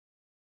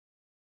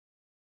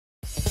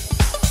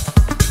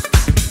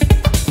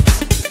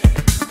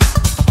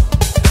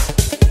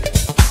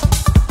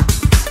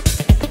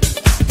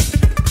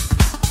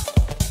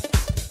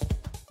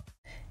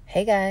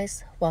Hey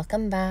guys,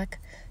 welcome back.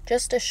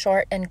 Just a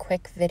short and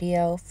quick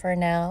video for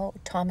now.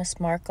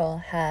 Thomas Markle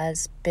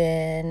has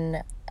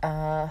been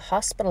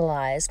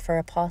hospitalized for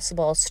a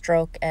possible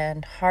stroke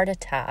and heart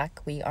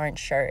attack. We aren't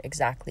sure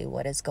exactly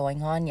what is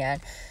going on yet.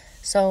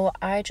 So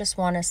I just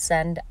want to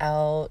send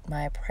out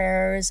my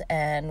prayers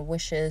and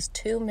wishes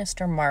to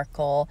Mr.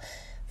 Markle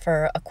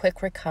for a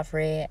quick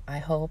recovery. I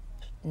hope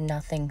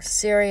nothing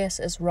serious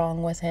is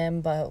wrong with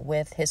him, but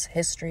with his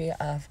history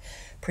of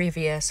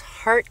previous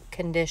heart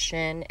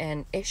condition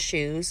and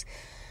issues,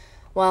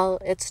 well,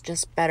 it's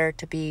just better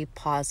to be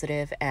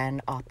positive and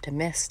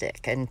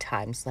optimistic in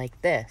times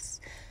like this.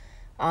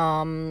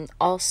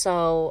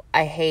 Also,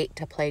 I hate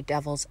to play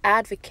devil's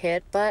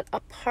advocate, but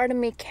a part of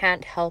me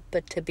can't help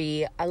but to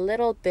be a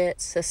little bit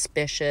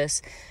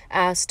suspicious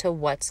as to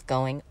what's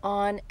going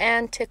on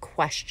and to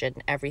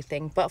question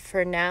everything. But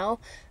for now,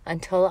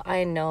 until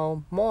I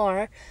know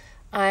more,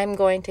 I'm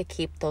going to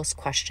keep those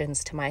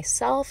questions to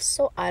myself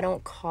so I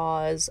don't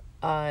cause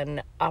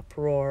an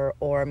uproar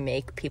or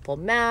make people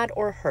mad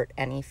or hurt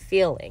any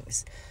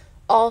feelings.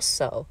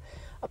 Also,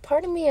 a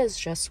part of me is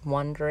just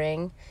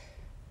wondering,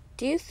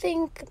 do you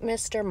think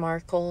Mr.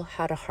 Markle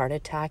had a heart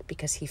attack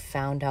because he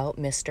found out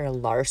Mr.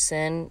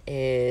 Larson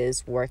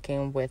is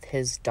working with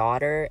his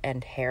daughter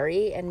and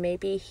Harry and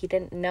maybe he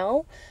didn't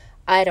know?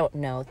 I don't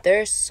know.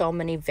 There's so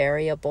many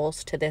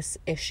variables to this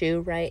issue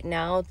right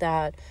now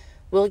that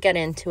we'll get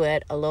into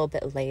it a little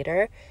bit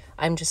later.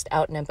 I'm just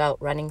out and about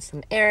running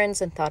some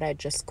errands and thought I'd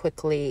just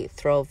quickly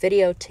throw a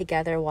video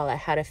together while I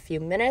had a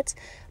few minutes,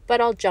 but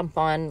I'll jump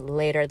on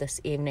later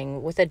this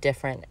evening with a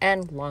different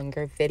and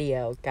longer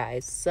video,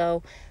 guys.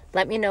 So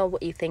let me know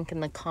what you think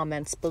in the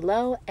comments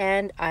below,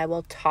 and I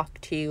will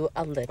talk to you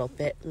a little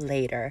bit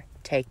later.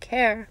 Take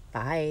care.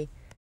 Bye.